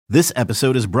This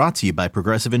episode is brought to you by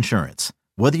Progressive Insurance.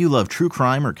 Whether you love true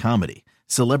crime or comedy,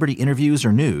 celebrity interviews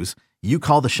or news, you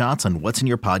call the shots on what's in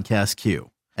your podcast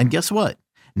queue. And guess what?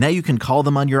 Now you can call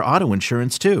them on your auto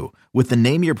insurance too with the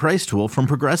Name Your Price tool from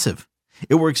Progressive.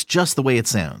 It works just the way it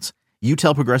sounds. You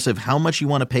tell Progressive how much you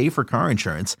want to pay for car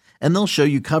insurance, and they'll show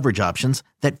you coverage options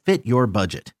that fit your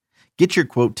budget. Get your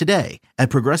quote today at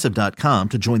Progressive.com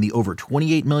to join the over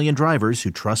 28 million drivers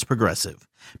who trust Progressive.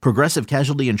 Progressive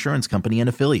Casualty Insurance Company and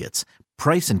Affiliates.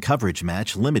 Price and coverage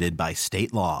match limited by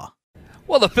state law.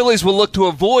 Well, the Phillies will look to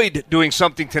avoid doing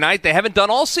something tonight they haven't done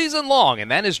all season long,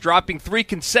 and that is dropping 3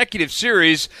 consecutive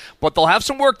series. But they'll have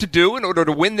some work to do in order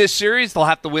to win this series. They'll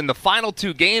have to win the final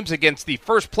 2 games against the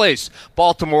first-place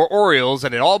Baltimore Orioles,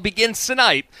 and it all begins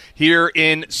tonight here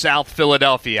in South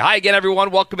Philadelphia. Hi again,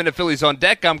 everyone. Welcome into Phillies on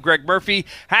Deck. I'm Greg Murphy.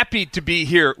 Happy to be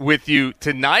here with you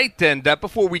tonight. And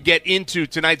before we get into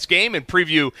tonight's game and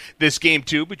preview this Game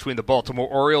 2 between the Baltimore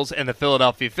Orioles and the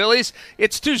Philadelphia Phillies,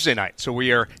 it's Tuesday night, so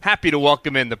we are happy to welcome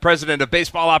in the president of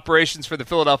baseball operations for the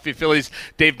Philadelphia Phillies,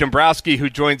 Dave Dombrowski, who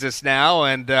joins us now.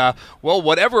 And, well,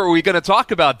 whatever are we going to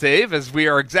talk about, Dave, as we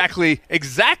are exactly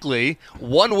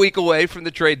 1 week away from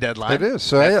the trade deadline. It is.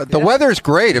 So the weather's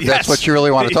great if that's what you really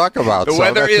want to talk about. The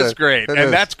weather is great,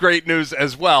 and that's great news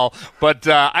as well. But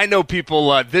I know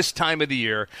people this time of the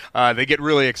year, they get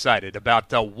really excited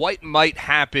about what might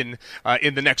happen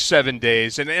in the next 7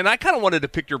 days. And I kind of wanted to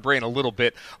pick your brain a little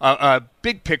bit,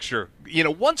 big picture. You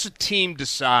know, once a team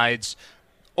decides,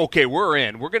 okay, we're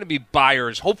going to be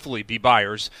buyers, hopefully be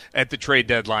buyers at the trade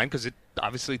deadline, because it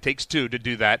obviously takes 2 to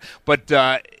do that. But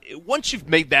once you've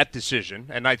made that decision,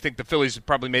 and I think the Phillies have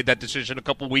probably made that decision a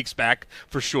couple weeks back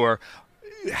for sure,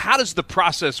 how does the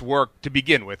process work to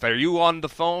begin with? Are you on the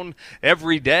phone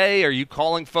every day? Are you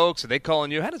calling folks? Are they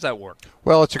calling you? How does that work?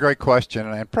 Well, it's a great question,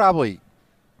 and probably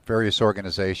various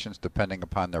organizations, depending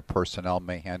upon their personnel,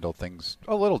 may handle things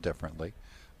a little differently.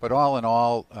 But all in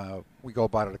all, we go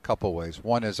about it a couple ways.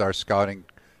 One is our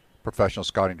professional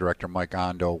scouting director, Mike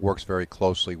Ondo, works very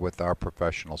closely with our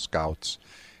professional scouts.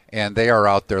 And they are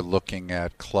out there looking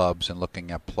at clubs and looking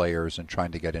at players and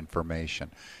trying to get information.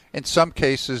 In some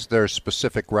cases, there's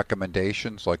specific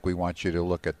recommendations, like we want you to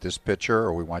look at this pitcher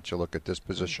or we want you to look at this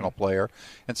positional player.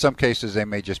 In some cases, they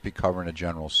may just be covering a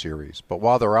general series. But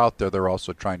while they're out there, they're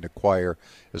also trying to acquire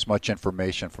as much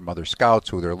information from other scouts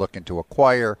who they're looking to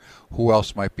acquire, who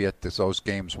else might be at those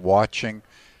games watching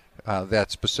that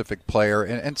specific player.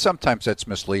 And sometimes that's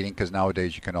misleading because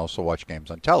nowadays you can also watch games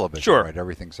on television. Sure. Right?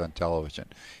 Everything's on television.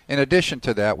 In addition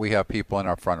to that, we have people in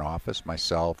our front office,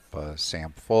 myself,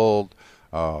 Sam Fold,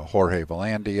 Jorge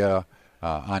Valandia,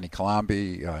 Ani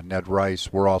Kalambi, Ned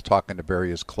Rice. We're all talking to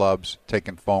various clubs,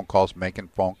 taking phone calls, making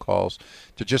phone calls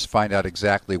to just find out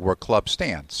exactly where clubs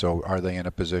stand. So are they in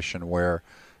a position where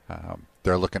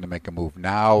they're looking to make a move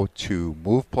now to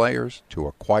move players, to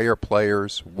acquire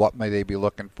players? What may they be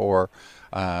looking for?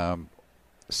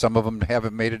 Some of them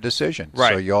haven't made a decision.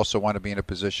 Right. So you also want to be in a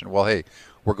position, well, hey,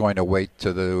 we're going to wait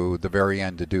to the very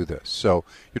end to do this. So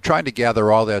you're trying to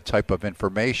gather all that type of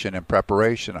information in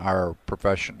preparation. Our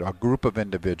group of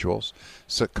individuals,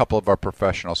 so a couple of our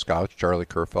professional scouts, Charlie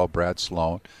Kerfeld, Brad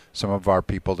Sloan, some of our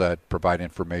people that provide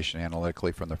information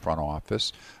analytically from the front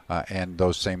office, and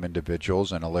those same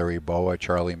individuals, and Larry Boa,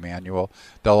 Charlie Manuel,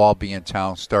 they'll all be in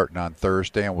town starting on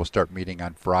Thursday, and we'll start meeting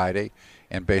on Friday.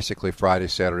 And basically Friday,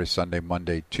 Saturday, Sunday,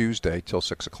 Monday, Tuesday till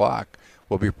 6 o'clock.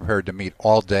 We'll be prepared to meet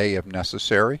all day if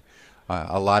necessary.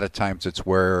 A lot of times it's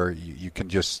where you can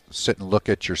just sit and look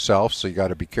at yourself, so you got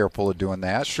to be careful of doing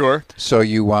that. Sure. So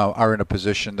you are in a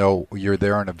position, though, you're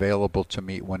there and available to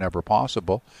meet whenever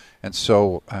possible. And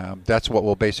so that's what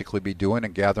we'll basically be doing,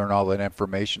 and gathering all that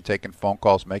information, taking phone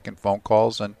calls, making phone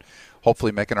calls, and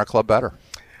hopefully making our club better.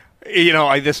 You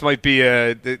know, this might be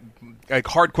a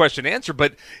hard question to answer,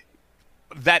 but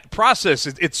that process,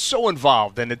 it's so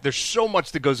involved, and there's so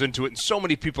much that goes into it and so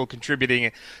many people contributing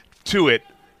to it.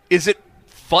 Is it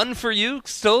fun for you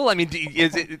still? I mean,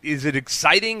 is it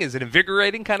exciting? Is it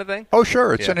invigorating kind of thing? Oh,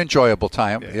 sure. It's an enjoyable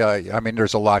time. Yeah. I mean,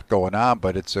 there's a lot going on,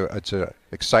 but it's a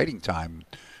exciting time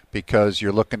because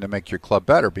you're looking to make your club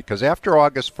better. Because after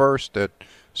August 1st at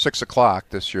 6 o'clock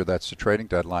this year, that's the trading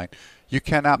deadline, you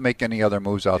cannot make any other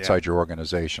moves outside your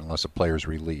organization unless a player's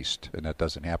released, and that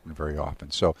doesn't happen very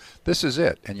often. So this is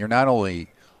it. And you're not only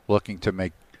looking to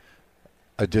make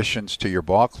additions to your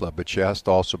ball club, but you have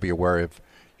to also be aware if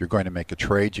you're going to make a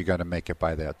trade, you got to make it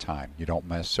by that time. You don't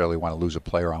necessarily want to lose a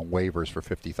player on waivers for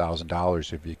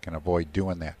 $50,000 if you can avoid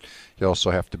doing that. You also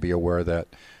have to be aware that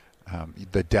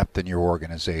the depth in your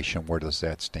organization, where does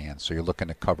that stand? So you're looking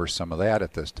to cover some of that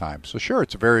at this time. So sure,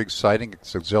 it's very exciting,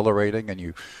 it's exhilarating, and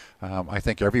you I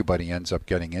think everybody ends up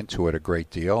getting into it a great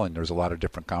deal, and there's a lot of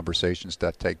different conversations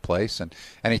that take place. And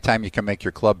anytime you can make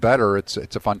your club better, it's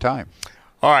a fun time.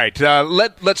 All right,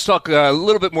 let's talk a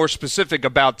little bit more specific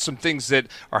about some things that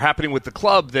are happening with the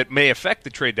club that may affect the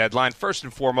trade deadline. First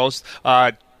and foremost,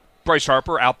 Bryce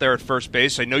Harper out there at first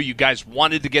base. I know you guys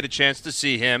wanted to get a chance to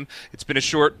see him. It's been a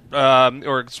short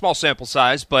or small sample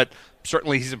size, but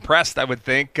certainly he's impressed, I would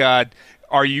think.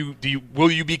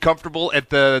 Will you be comfortable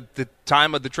at the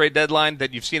time of the trade deadline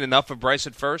that you've seen enough of Bryce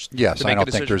at first? Yes, I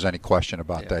don't think there's any question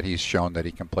about that. He's shown that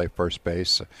he can play first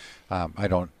base.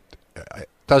 It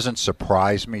doesn't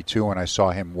surprise me, too, when I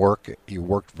saw him work. He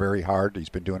worked very hard. He's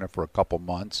been doing it for a couple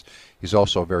months. He's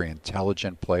also a very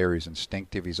intelligent player. He's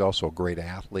instinctive. He's also a great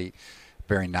athlete,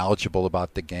 very knowledgeable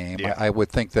about the game. Yeah. I would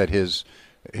think that his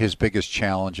biggest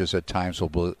challenges at times will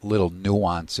be little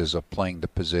nuances of playing the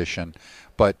position,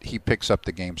 but he picks up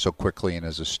the game so quickly, and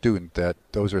as a student, that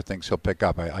those are things he'll pick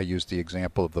up. I used the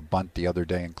example of the bunt the other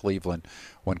day in Cleveland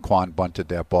when Quan bunted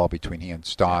that ball between he and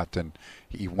Stott, and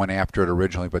he went after it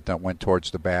originally but then went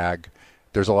towards the bag.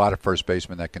 There's a lot of first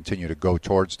basemen that continue to go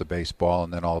towards the baseball,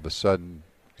 and then all of a sudden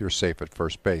you're safe at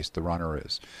first base, the runner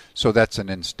is. So that's an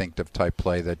instinctive type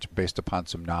play that's based upon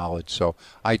some knowledge. So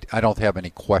I don't have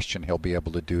any question he'll be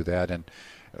able to do that. And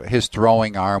his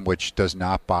throwing arm, which does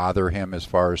not bother him as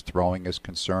far as throwing is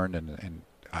concerned, and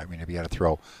I mean, if he had to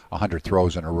throw 100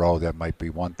 throws in a row, that might be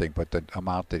one thing, but the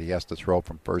amount that he has to throw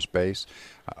from first base,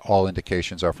 all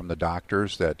indications are from the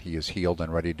doctors that he is healed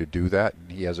and ready to do that,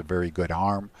 and he has a very good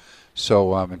arm.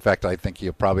 So, in fact, I think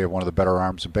he'll probably have one of the better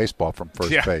arms in baseball from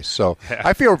first base. So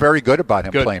I feel very good about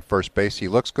him playing first base. He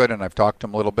looks good, and I've talked to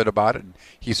him a little bit about it, and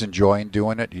he's enjoying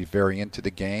doing it. He's very into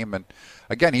the game, and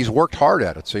again, he's worked hard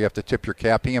at it, so you have to tip your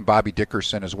cap. He and Bobby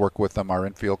Dickerson has worked with him, our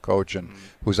infield coach, and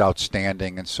who's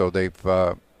outstanding, and so they've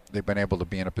been able to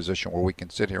be in a position where we can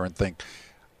sit here and think,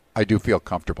 I do feel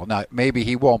comfortable. Now, maybe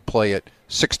he won't play it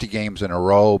 60 games in a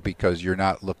row because you're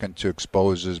not looking to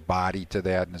expose his body to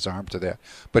that and his arm to that,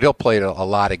 but he'll play a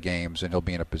lot of games, and he'll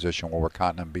be in a position where we're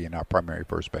counting him being our primary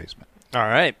first baseman. All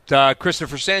right.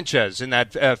 Christopher Sanchez in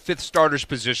that fifth starter's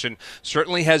position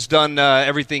certainly has done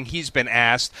everything he's been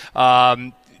asked.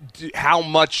 How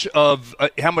much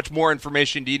more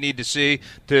information do you need to see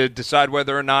to decide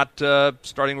whether or not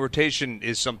starting rotation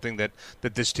is something that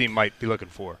this team might be looking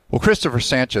for? Well, Christopher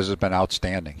Sanchez has been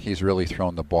outstanding. He's really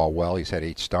thrown the ball well. He's had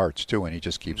 8 starts, too, and he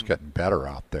just keeps getting better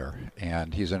out there.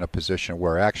 And he's in a position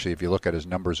where, actually, if you look at his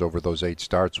numbers over those 8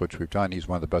 starts, which we've done, he's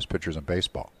one of the best pitchers in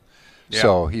baseball. Yeah.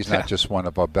 So he's not just one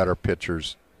of our better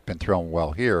pitchers, been thrown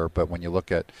well here, but when you look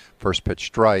at first pitch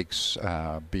strikes,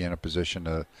 be in a position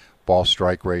to ball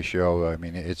strike ratio, I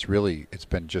mean, it's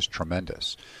been just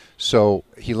tremendous. So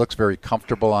he looks very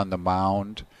comfortable on the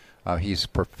mound. He's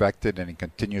perfected, and he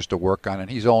continues to work on it.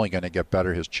 He's only going to get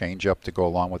better, his changeup to go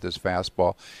along with his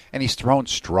fastball. And he's thrown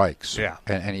strikes,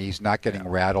 and he's not getting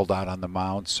rattled out on the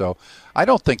mound. So I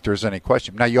don't think there's any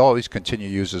question. Now, you always continue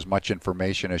to use as much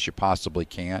information as you possibly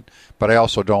can, but I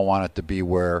also don't want it to be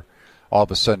where all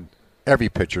of a sudden every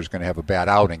pitcher is going to have a bad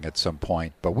outing at some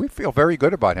point. But we feel very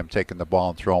good about him taking the ball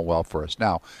and throwing well for us.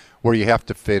 Now, where you have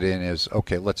to fit in is,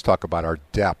 okay, let's talk about our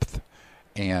depth.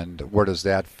 And where does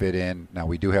that fit in? Now,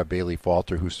 we do have Bailey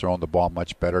Falter, who's throwing the ball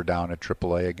much better down at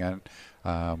AAA again.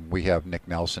 We have Nick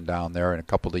Nelson down there, and a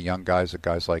couple of the young guys, the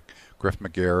guys like Griff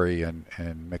McGarry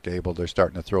and Mick Abel, they're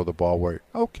starting to throw the ball where,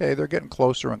 okay, they're getting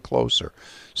closer and closer.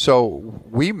 So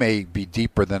we may be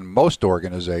deeper than most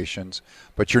organizations,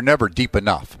 but you're never deep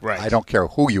enough. Right. I don't care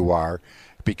who you are,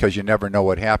 because you never know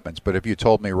what happens. But if you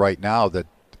told me right now that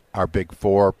our big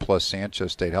 4 plus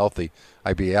Sanchez stayed healthy,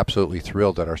 I'd be absolutely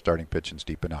thrilled that our starting pitching's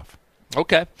deep enough.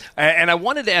 Okay. And I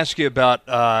wanted to ask you about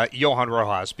Johan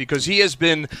Rojas, because he has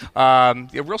been a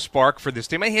real spark for this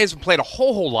team. He hasn't played a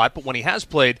whole lot, but when he has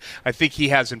played, I think he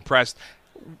has impressed.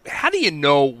 How do you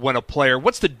know when a player –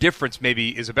 what's the difference,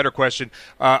 maybe, is a better question.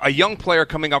 A young player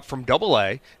coming up from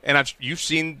AA, and you've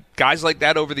seen guys like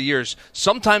that over the years.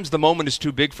 Sometimes the moment is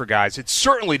too big for guys. It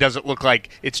certainly doesn't look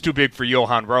like it's too big for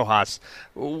Johan Rojas.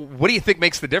 What do you think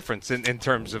makes the difference in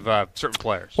terms of certain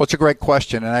players? Well, it's a great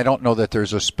question, and I don't know that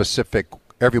there's a specific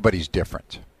 – everybody's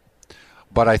different.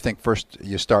 But I think first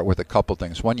you start with a couple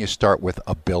things. One, you start with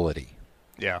ability.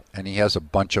 Yeah. And he has a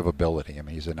bunch of ability. I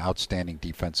mean, he's an outstanding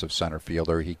defensive center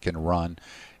fielder. He can run.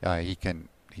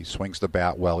 He swings the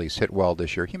bat well. He's hit well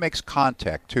this year. He makes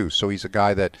contact, too. So he's a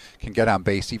guy that can get on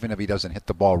base even if he doesn't hit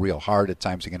the ball real hard. At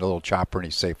times he can get a little chopper, and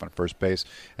he's safe on first base.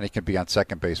 And he can be on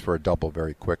second base for a double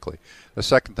very quickly. The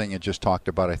second thing you just talked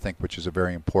about, I think, which is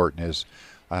very important, is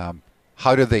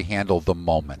how do they handle the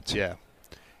moment? Yeah.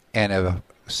 And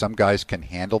some guys can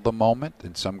handle the moment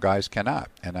and some guys cannot.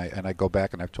 And I go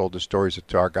back and I've told the stories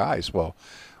to our guys. Well,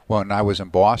 when I was in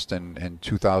Boston in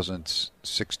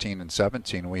 2016 and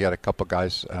 17, we had a couple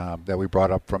guys that we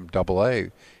brought up from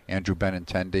Double-A, Andrew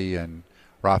Benintendi and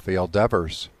Rafael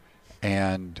Devers,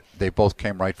 and they both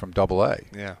came right from Double-A.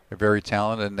 Yeah. They're very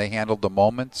talented, and they handled the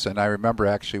moments. And I remember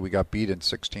actually we got beat in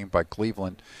 16 by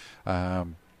Cleveland,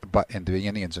 but in the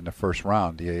Indians in the first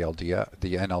round, the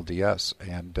NLDS,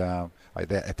 and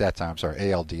at that time,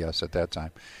 ALDS at that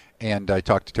time. And I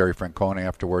talked to Terry Francona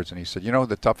afterwards, and he said,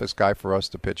 the toughest guy for us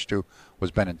to pitch to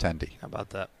was Benintendi. How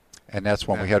about that? And that's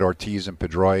when we had Ortiz and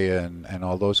Pedroia and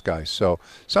all those guys. So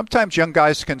sometimes young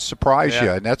guys can surprise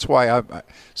you, and that's why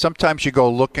sometimes you go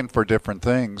looking for different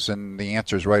things, and the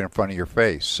answer is right in front of your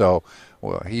face. So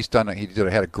he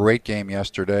had a great game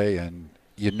yesterday, and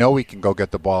he can go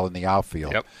get the ball in the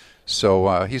outfield. Yep.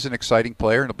 So he's an exciting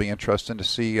player, and it'll be interesting to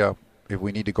see if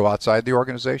we need to go outside the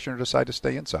organization or decide to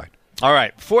stay inside. All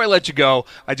right. Before I let you go,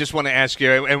 I just want to ask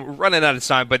you, and we're running out of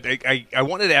time, but I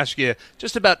wanted to ask you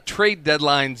just about trade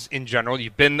deadlines in general.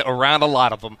 You've been around a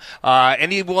lot of them.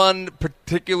 Any one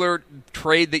particular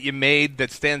trade that you made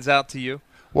that stands out to you?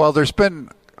 Well, there's been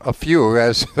a few,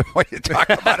 as when you talk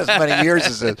about as many years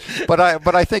as this. But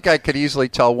I think I could easily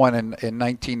tell one in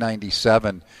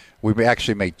 1997. We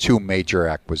actually made two major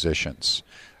acquisitions.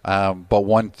 But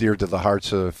one dear to the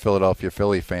hearts of Philadelphia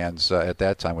Philly fans at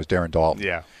that time was Darren Dalton.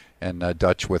 Yeah. And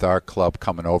Dutch with our club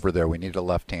coming over there. We needed a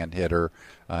left-hand hitter.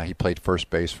 He played first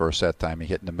base for us that time. He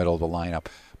hit in the middle of the lineup.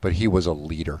 But he was a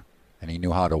leader, and he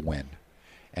knew how to win.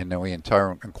 And then we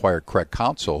inquired Craig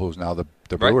Counsell, who's now the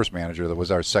Brewers manager, that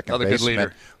was our second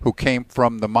baseman, who came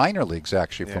from the minor leagues,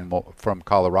 actually, from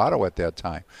Colorado at that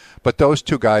time. But those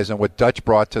two guys and what Dutch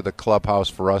brought to the clubhouse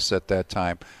for us at that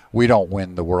time, we don't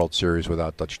win the World Series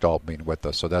without Dutch Dalton being with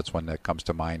us. So that's one that comes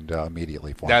to mind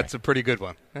immediately for me. That's a pretty good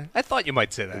one. I thought you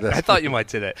might say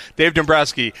that. Dave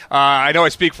Dombrowski, I know I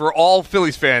speak for all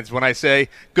Phillies fans when I say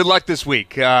good luck this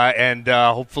week. And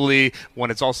hopefully when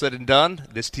it's all said and done,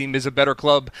 this team is a better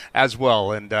club as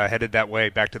well and headed that way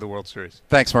back to the World Series.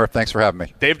 Thanks, Murph. Thanks for having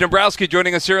me. Dave Dombrowski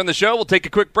joining us here on the show. We'll take a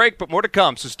quick break, but more to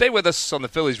come. So stay with us on the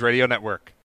Phillies Radio Network.